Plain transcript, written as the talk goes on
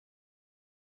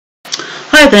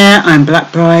Hi there, I'm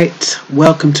Blackbright.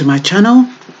 Welcome to my channel.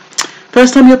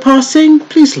 First time you're passing,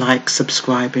 please like,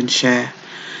 subscribe and share.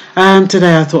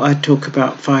 Today I thought I'd talk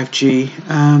about 5G.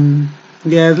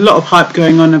 Yeah, a lot of hype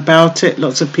going on about it.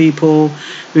 Lots of people.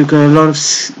 We've got a lot of,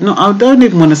 I don't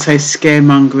even want to say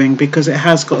scaremongering, because it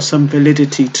has got some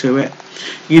validity to it.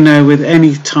 You know, with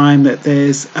any time that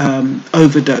there's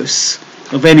overdose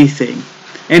of anything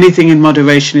in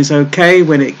moderation is okay.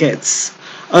 When it gets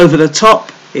over the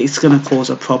top, it's going to cause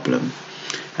a problem.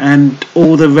 And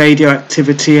all the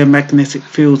radioactivity and magnetic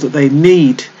fields that they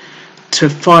need to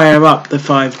fire up the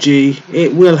 5G,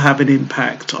 it will have an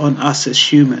impact on us as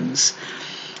humans.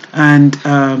 And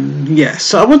yes,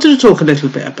 so I wanted to talk a little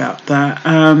bit about that.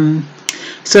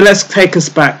 So let's take us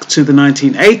back to the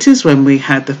 1980s when we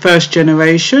had the first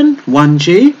generation,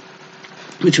 1G,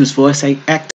 which was voice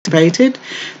activated.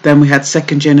 Then we had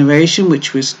second generation,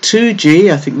 which was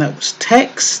 2G, I think that was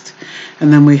text.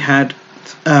 And then we had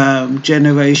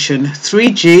generation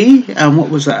 3G, and what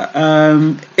was that?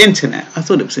 Internet. I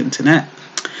thought it was internet.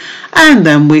 And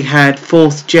then we had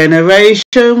fourth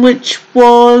generation, which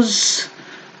was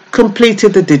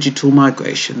completed the digital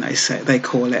migration, they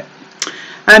call it.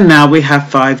 And now we have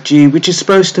 5G, which is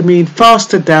supposed to mean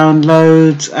faster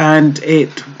downloads, and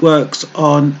it works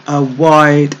on a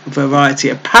wide variety.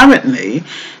 Apparently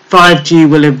 5G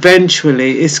will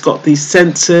eventually, it's got these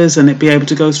sensors and it'll be able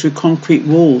to go through concrete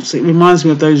walls. It reminds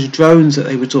me of those drones that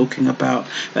they were talking about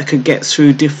that could get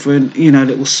through different,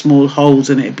 little small holes,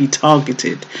 and it'd be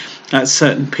targeted at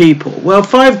certain people. Well,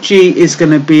 5G is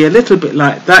going to be a little bit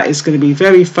like that. It's going to be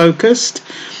very focused.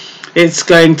 It's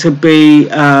going to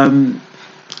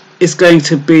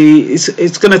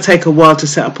take a while to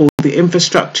set up all the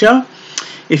infrastructure.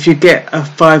 If you get a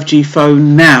 5G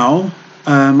phone now,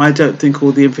 I don't think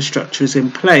all the infrastructure is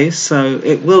in place, so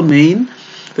it will mean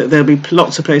that there'll be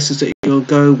lots of places that you'll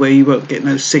go where you won't get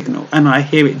no signal. And I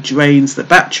hear it drains the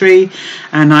battery,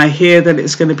 and I hear that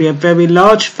it's going to be a very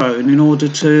large phone in order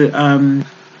to,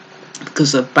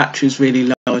 because the battery is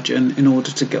really large, and in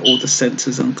order to get all the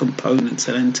sensors and components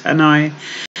and antennae.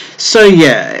 So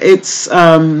yeah, it's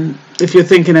if you're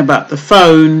thinking about the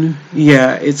phone,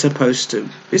 yeah, it's supposed to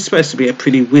be a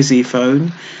pretty whizzy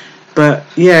phone. But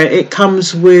yeah, it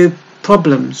comes with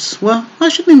problems. Well, I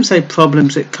shouldn't even say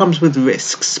problems, it comes with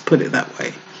risks, put it that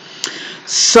way.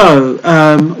 So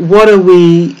what are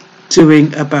we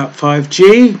doing about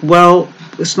 5G? Well,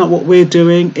 it's not what we're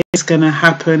doing, it's going to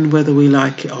happen whether we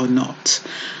like it or not.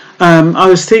 I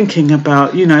was thinking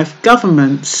about, if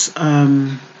governments,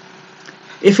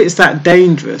 if it's that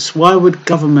dangerous, why would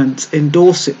governments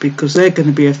endorse it? Because they're going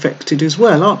to be affected as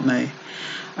well, aren't they?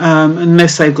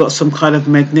 Unless they've got some kind of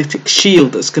magnetic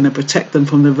shield that's going to protect them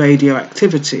from the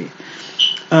radioactivity.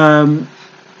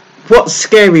 What's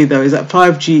scary though is that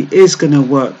 5G is going to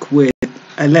work with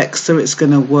Alexa, it's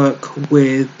going to work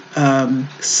with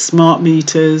smart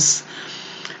meters,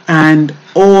 and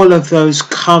all of those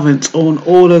currents on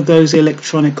all of those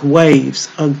electronic waves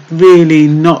are really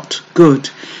not good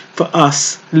for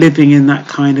us living in that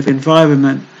kind of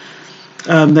environment.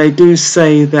 They do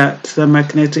say that the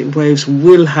magnetic waves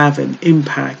will have an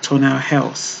impact on our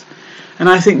health, and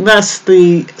I think that's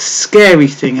the scary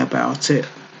thing about it.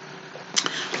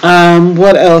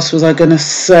 What else was I going to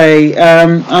say?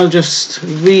 I'll just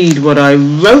read what I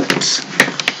wrote.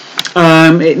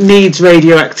 It needs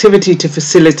radioactivity to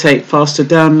facilitate faster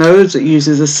downloads. It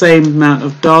uses the same amount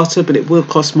of data, but it will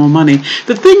cost more money.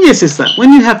 The thing is that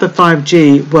when you have the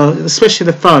 5G, well, especially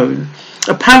the phone,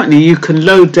 apparently you can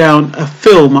load down a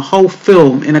whole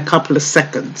film in a couple of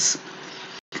seconds.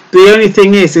 The only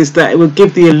thing is that it will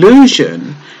give the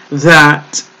illusion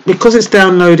that because it's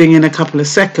downloading in a couple of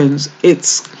seconds,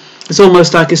 it's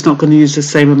almost like it's not going to use the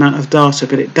same amount of data,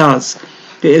 but it does.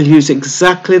 It'll use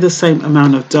exactly the same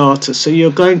amount of data. So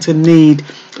you're going to need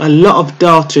a lot of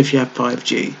data if you have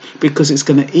 5G, because it's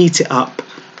going to eat it up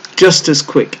just as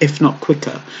quick, if not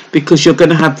quicker, because you're going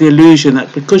to have the illusion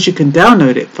that because you can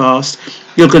download it fast,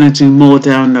 you're going to do more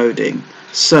downloading.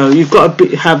 So you've got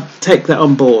to take that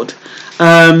on board.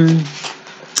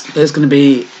 There's going to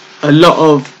be a lot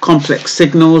of complex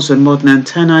signals and modern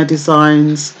antennae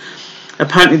designs.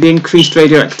 Apparently the increased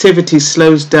radioactivity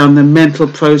slows down the mental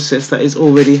process that is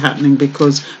already happening,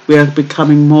 because we are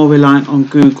becoming more reliant on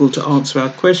Google to answer our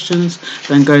questions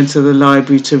than going to the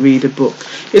library to read a book.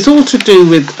 It's all to do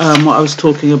with what I was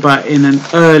talking about in an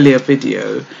earlier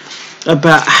video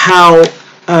about how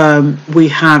we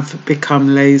have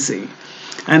become lazy,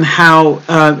 and how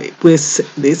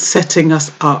it's setting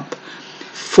us up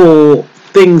for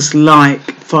things like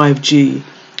 5G,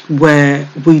 where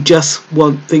we just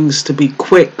want things to be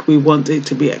quick, we want it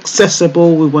to be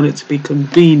accessible, we want it to be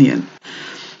convenient.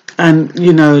 And,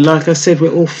 you know, like I said,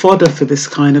 we're all fodder for this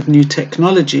kind of new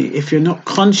technology. If you're not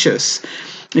conscious,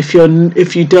 if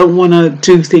you don't want to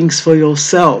do things for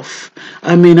yourself,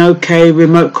 I mean, okay,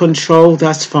 remote control,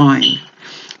 that's fine.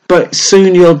 But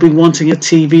soon you'll be wanting a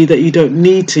TV that you don't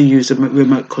need to use a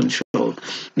remote control.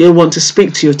 You'll want to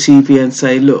speak to your TV and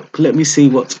say, look, let me see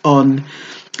what's on.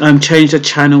 Change the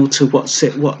channel to what's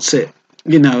it.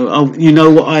 You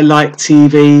know what I like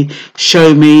TV.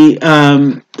 Show me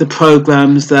the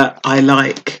programs that I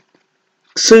like.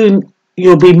 Soon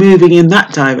you'll be moving in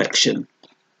that direction.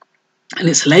 And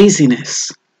it's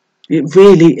laziness. It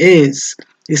really is.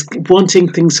 It's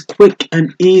wanting things quick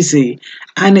and easy.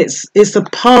 And it's the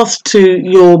path to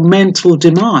your mental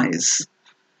demise.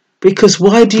 Because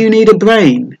why do you need a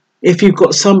brain if you've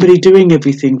got somebody doing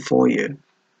everything for you?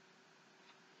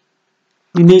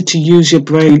 You need to use your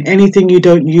brain. Anything you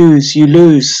don't use, you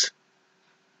lose.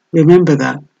 Remember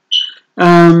that.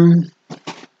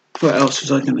 What else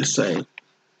was I going to say?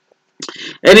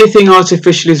 Anything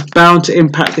artificial is bound to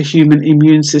impact the human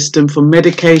immune system, from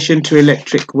medication to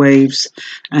electric waves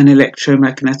and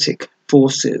electromagnetic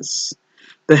forces.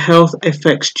 The health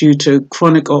effects due to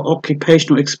chronic or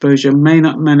occupational exposure may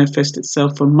not manifest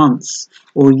itself for months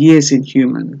or years in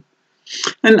humans.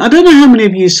 And I don't know how many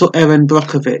of you saw Erin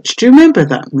Brockovich. Do you remember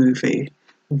that movie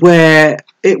where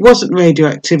it wasn't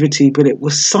radioactivity, but it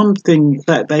was something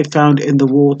that they found in the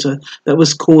water that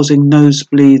was causing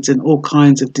nosebleeds and all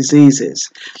kinds of diseases?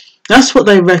 That's what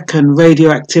they reckon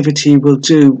radioactivity will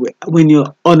do when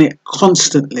you're on it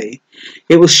constantly.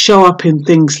 It will show up in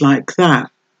things like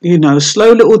that. You know,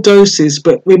 slow little doses,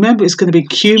 but remember it's going to be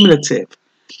cumulative.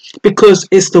 Because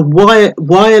it's the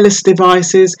wireless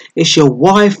devices, it's your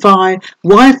Wi-Fi.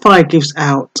 Wi-Fi gives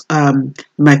out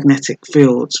magnetic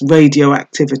fields,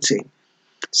 radioactivity.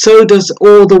 So does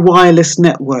all the wireless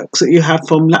networks that you have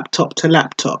from laptop to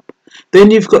laptop. Then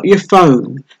you've got your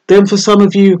phone. Then for some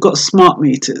of you, you've got smart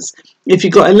meters. If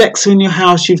you've got Alexa in your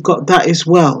house, you've got that as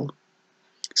well.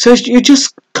 So you're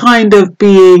just kind of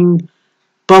being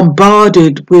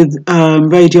bombarded with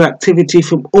radioactivity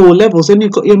from all levels. Then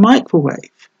you've got your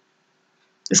microwave.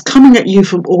 It's coming at you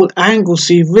from all angles,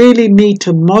 so you really need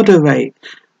to moderate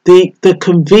the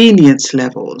convenience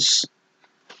levels.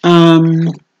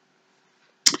 5G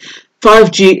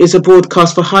is a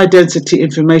broadcast for high-density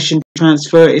information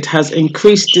transfer. It has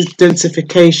increased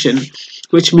densification,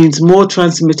 which means more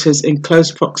transmitters in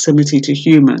close proximity to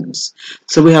humans,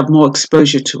 so we have more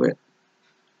exposure to it.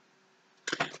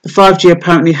 The 5G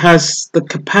apparently has the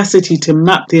capacity to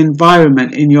map the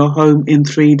environment in your home in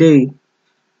 3D.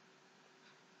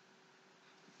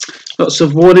 Lots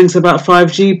of warnings about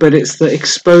 5G, but it's the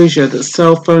exposure that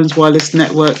cell phones, wireless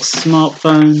networks,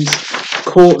 smartphones,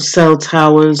 court cell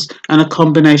towers, and a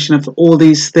combination of all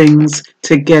these things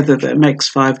together that makes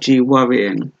 5G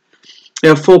worrying.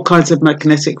 There are 4 kinds of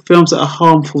magnetic fields that are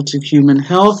harmful to human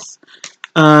health.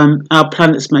 Our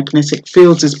planet's magnetic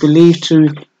fields is believed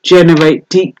to generate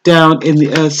deep down in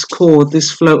the Earth's core. This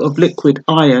flow of liquid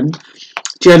iron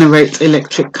generates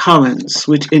electric currents,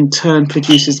 which in turn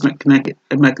produces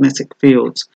magnetic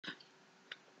fields.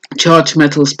 Charged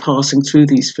metals passing through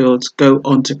these fields go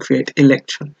on to create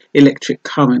electric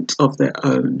currents of their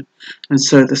own, and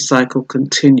so the cycle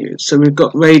continues. So we've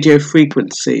got radio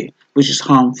frequency, which is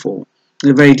harmful.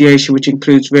 The radiation, which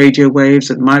includes radio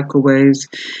waves and microwaves,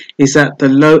 is at the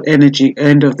low energy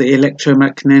end of the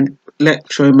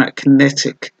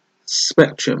electromagnetic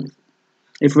spectrum.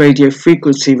 If radio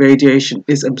frequency radiation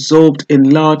is absorbed in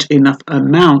large enough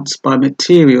amounts by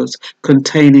materials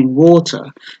containing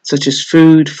water, such as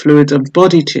food, fluids, and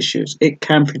body tissues, it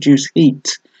can produce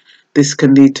heat. This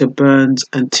can lead to burns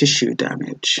and tissue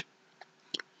damage.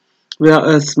 Without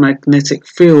Earth's magnetic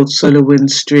field, solar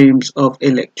wind streams of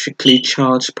electrically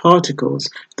charged particles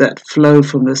that flow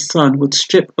from the sun would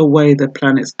strip away the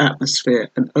planet's atmosphere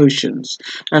and oceans.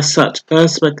 As such,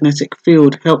 Earth's magnetic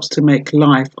field helps to make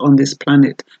life on this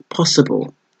planet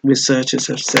possible, researchers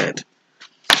have said.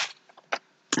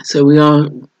 So we are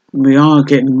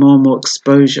getting more and more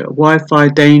exposure. Wi-Fi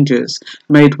dangers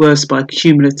made worse by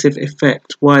cumulative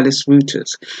effect. Wireless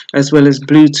routers, as well as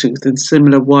Bluetooth and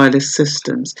similar wireless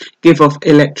systems, give off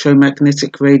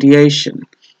electromagnetic radiation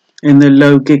in the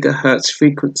low gigahertz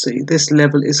frequency. This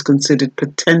level is considered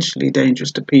potentially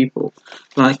dangerous to people,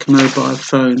 like mobile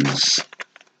phones.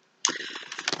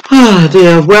 Ah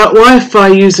dear, well, Wi-Fi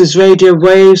uses radio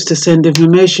waves to send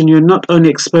information. You're not only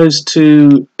exposed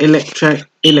to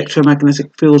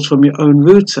electromagnetic fields from your own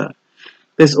router.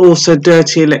 There's also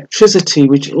dirty electricity,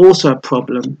 which is also a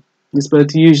problem. It's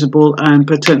both usable and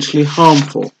potentially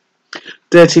harmful.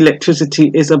 Dirty electricity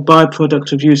is a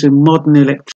byproduct of using modern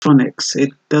electronics.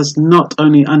 It does not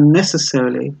only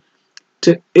unnecessarily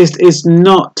is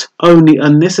not only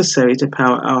unnecessary to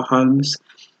power our homes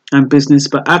and business,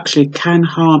 but actually can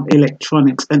harm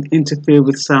electronics and interfere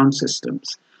with sound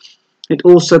systems. It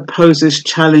also poses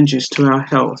challenges to our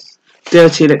health.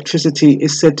 Dirty electricity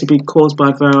is said to be caused by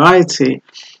a variety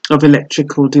of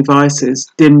electrical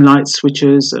devices, dim light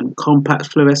switches and compact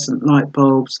fluorescent light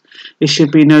bulbs. It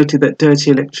should be noted that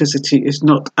dirty electricity is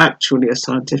not actually a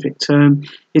scientific term.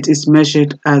 It is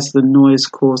measured as the noise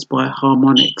caused by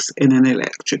harmonics in an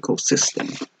electrical system.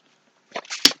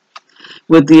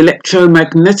 With the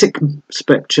electromagnetic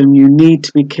spectrum, you need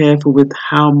to be careful with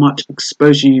how much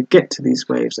exposure you get to these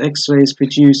waves. X-rays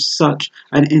produce such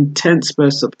an intense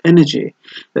burst of energy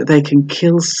that they can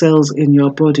kill cells in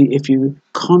your body if you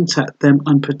contact them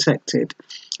unprotected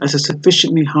at a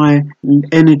sufficiently high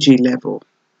energy level.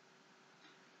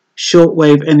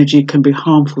 Shortwave energy can be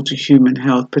harmful to human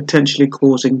health, potentially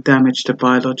causing damage to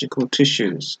biological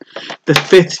tissues. The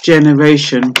 5th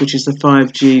generation, which is the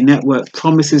 5G network,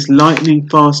 promises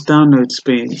lightning-fast download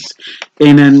speeds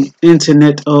in an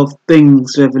Internet of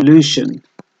Things revolution,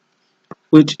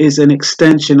 which is an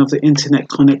extension of the Internet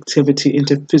connectivity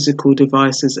into physical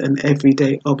devices and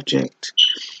everyday objects.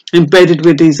 Embedded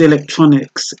with these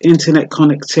electronics, Internet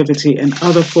connectivity and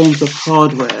other forms of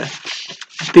hardware,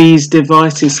 these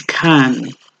devices can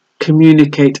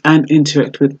communicate and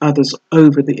interact with others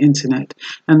over the internet,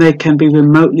 and they can be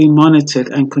remotely monitored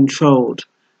and controlled.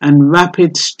 And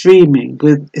rapid streaming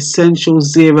with essential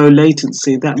zero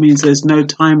latency. That means there's no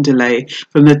time delay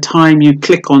from the time you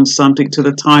click on something to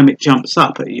the time it jumps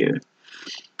up at you.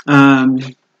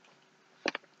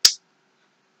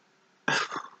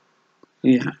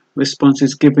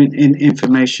 Responses given in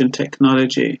information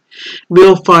technology.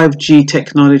 Real 5G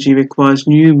technology requires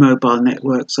new mobile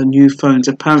networks and new phones.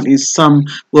 Apparently some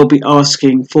will be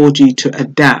asking 4G to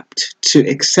adapt to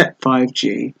accept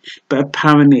 5G, but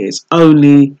apparently it's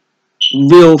only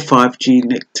real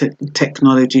 5G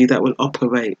technology that will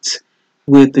operate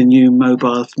with the new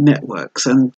mobile networks,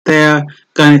 and they're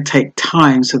going to take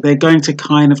time, so they're going to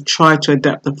kind of try to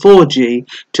adapt the 4G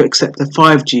to accept the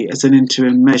 5G as an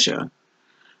interim measure.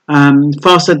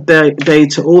 Faster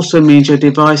data also means your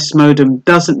device modem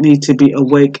doesn't need to be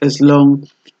awake as long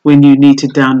when you need to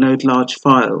download large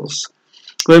files.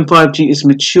 When 5G is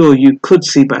mature, you could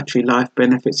see battery life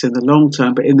benefits in the long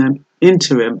term, but in the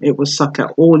interim, it will suck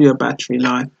out all your battery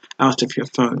life out of your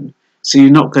phone. So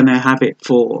you're not going to have it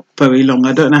for very long.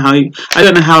 I don't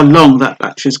know how long that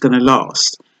battery is going to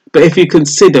last. But if you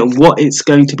consider what it's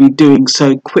going to be doing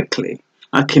so quickly,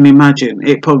 I can imagine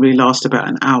it probably lasts about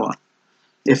an hour,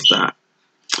 if that.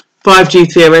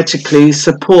 5G theoretically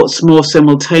supports more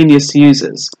simultaneous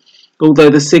users.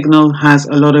 Although the signal has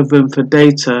a lot of room for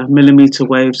data, millimeter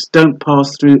waves don't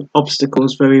pass through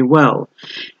obstacles very well.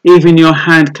 Even your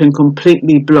hand can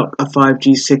completely block a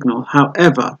 5G signal.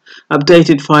 However,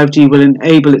 updated 5G will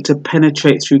enable it to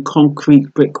penetrate through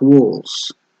concrete brick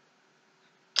walls.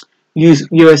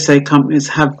 USA companies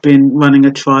have been running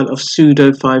a trial of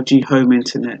pseudo 5G home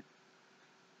internet.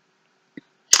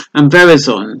 And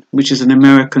Verizon, which is an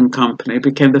American company,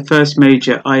 became the first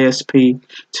major ISP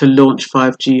to launch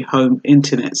 5G home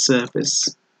internet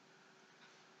service.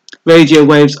 Radio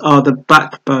waves are the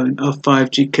backbone of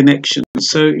 5G connections,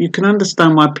 so you can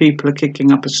understand why people are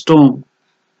kicking up a storm.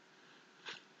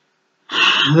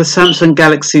 The Samsung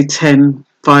Galaxy 10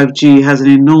 5G has an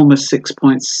enormous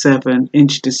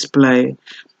 6.7-inch display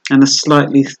and a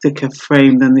slightly thicker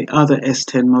frame than the other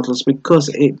S10 models because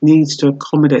it needs to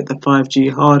accommodate the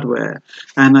 5G hardware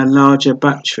and a larger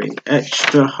battery.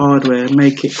 Extra hardware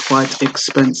make it quite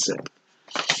expensive.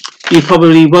 You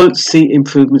probably won't see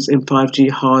improvements in 5G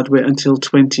hardware until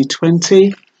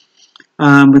 2020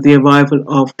 with the arrival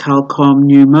of Qualcomm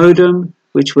new modem,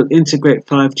 which will integrate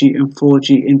 5G and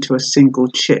 4G into a single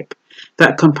chip.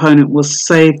 That component will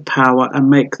save power and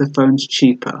make the phones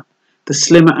cheaper. The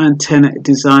slimmer antenna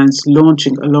designs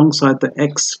launching alongside the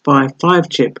X55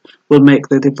 chip will make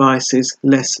the devices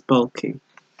less bulky.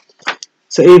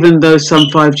 So even though some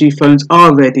 5G phones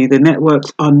are ready, the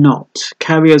networks are not.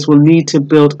 Carriers will need to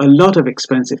build a lot of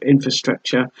expensive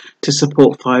infrastructure to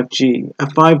support 5G. A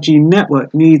 5G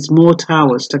network needs more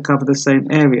towers to cover the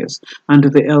same areas under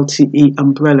the LTE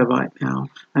umbrella right now,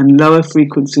 and lower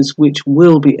frequencies which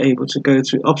will be able to go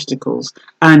through obstacles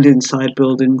and inside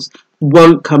buildings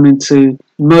won't come into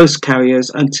most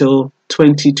carriers until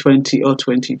 2020 or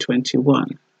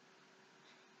 2021.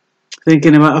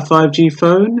 Thinking about a 5G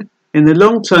phone? In the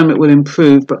long term it will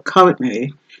improve, but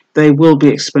currently they will be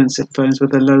expensive phones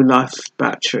with a low life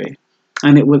battery.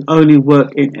 and it will only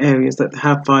work in areas that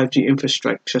have 5G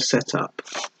infrastructure set up.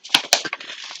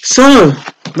 So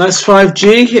that's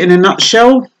 5G in a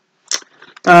nutshell.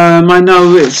 I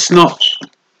know it's not,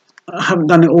 I haven't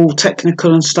done it all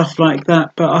technical and stuff like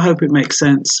that, but I hope it makes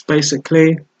sense.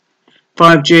 Basically,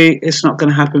 5G, it's not going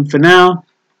to happen for now.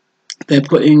 They're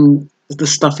putting the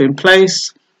stuff in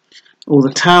place, all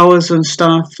the towers and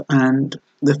stuff, and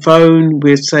the phone.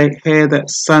 We say here that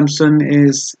Samsung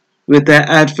is with their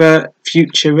advert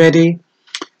future ready,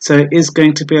 so it is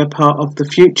going to be a part of the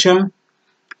future,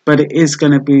 but it is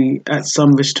going to be at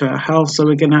some risk to our health, so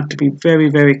we're going to have to be very,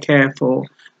 very careful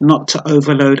not to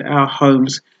overload our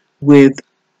homes with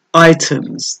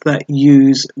items that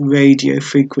use radio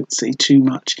frequency too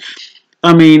much.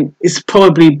 I mean, it's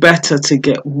probably better to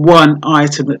get one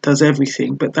item that does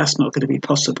everything, but that's not going to be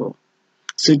possible.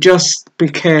 So just be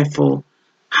careful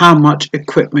how much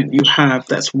equipment you have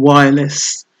that's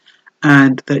wireless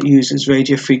and that uses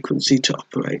radio frequency to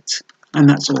operate. And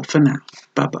that's all for now.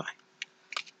 Bye-bye.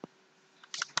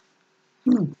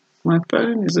 My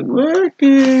phone isn't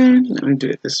working. Let me do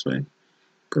it this way,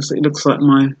 because it looks like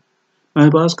my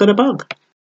mobile's got a bug.